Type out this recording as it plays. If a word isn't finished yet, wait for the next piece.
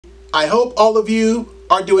I hope all of you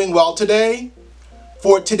are doing well today.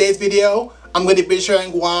 For today's video, I'm going to be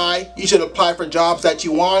sharing why you should apply for jobs that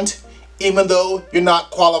you want, even though you're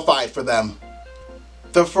not qualified for them.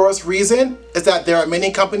 The first reason is that there are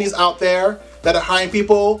many companies out there that are hiring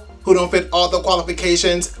people who don't fit all the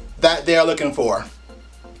qualifications that they're looking for.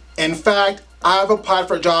 In fact, I've applied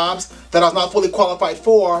for jobs that I was not fully qualified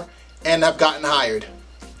for and have gotten hired.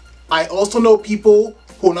 I also know people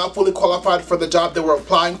who are not fully qualified for the job they were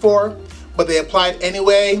applying for, but they applied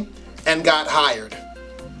anyway and got hired.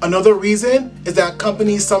 Another reason is that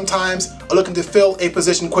companies sometimes are looking to fill a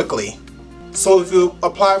position quickly. So if you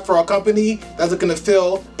apply for a company that's looking to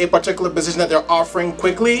fill a particular position that they're offering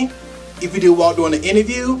quickly, if you do well during the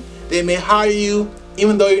interview, they may hire you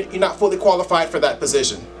even though you're not fully qualified for that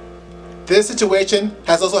position. This situation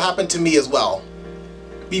has also happened to me as well.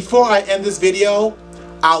 Before I end this video,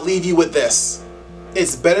 I'll leave you with this.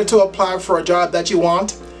 It's better to apply for a job that you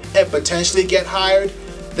want and potentially get hired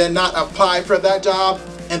than not apply for that job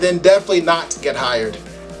and then definitely not get hired.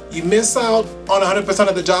 You miss out on 100%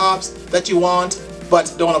 of the jobs that you want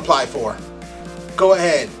but don't apply for. Go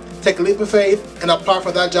ahead, take a leap of faith and apply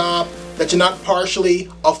for that job that you're not partially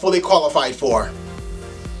or fully qualified for.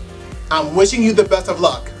 I'm wishing you the best of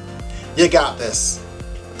luck. You got this.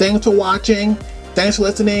 Thanks for watching. Thanks for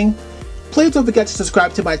listening. Please don't forget to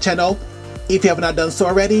subscribe to my channel. If you have not done so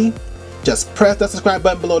already, just press that subscribe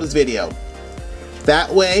button below this video. That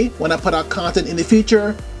way, when I put out content in the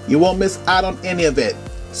future, you won't miss out on any of it.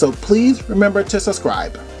 So please remember to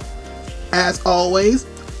subscribe. As always,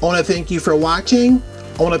 I want to thank you for watching.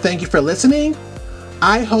 I want to thank you for listening.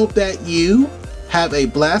 I hope that you have a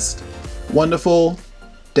blessed, wonderful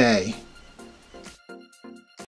day.